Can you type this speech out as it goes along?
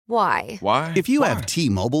Why? Why? If you have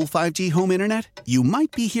T-Mobile 5G home internet, you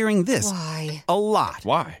might be hearing this Why? a lot.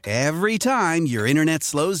 Why? Every time your internet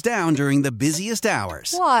slows down during the busiest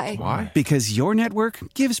hours. Why? Why? Because your network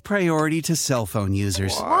gives priority to cell phone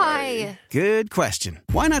users. Why? Good question.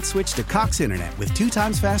 Why not switch to Cox Internet with 2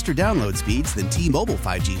 times faster download speeds than T-Mobile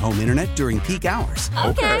 5G home internet during peak hours?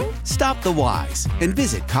 Okay. Stop the whys and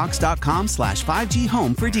visit cox.com/5G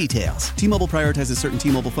home for details. T-Mobile prioritizes certain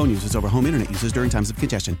T-Mobile phone users over home internet users during times of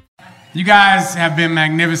congestion. You guys have been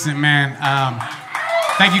magnificent, man.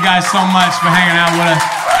 Thank you guys so much for hanging out with us.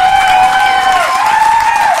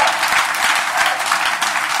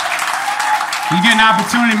 You get an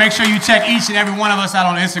opportunity, make sure you check each and every one of us out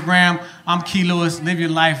on Instagram. I'm Key Lewis. Live your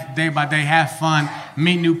life day by day. Have fun.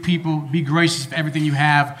 Meet new people. Be gracious for everything you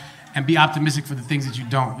have. And be optimistic for the things that you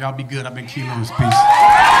don't. Y'all be good. I've been Key Lewis. Peace.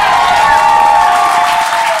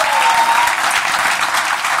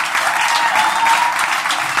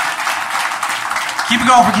 Keep it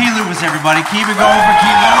going for Key Lewis, everybody. Keep it going for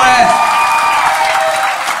Key Lewis.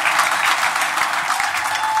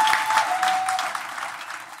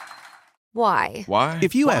 Why? Why?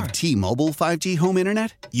 If you have T-Mobile 5G home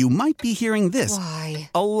internet, you might be hearing this Why?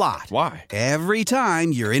 a lot. Why? Every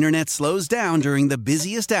time your internet slows down during the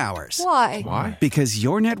busiest hours. Why? Why? Because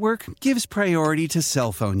your network gives priority to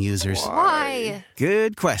cell phone users. Why?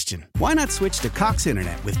 Good question. Why not switch to Cox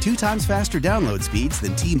Internet with 2 times faster download speeds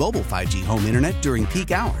than T-Mobile 5G home internet during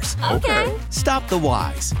peak hours? Okay. Stop the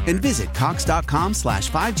whys and visit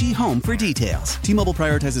cox.com/5G home for details. T-Mobile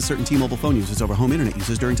prioritizes certain T-Mobile phone users over home internet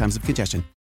users during times of congestion.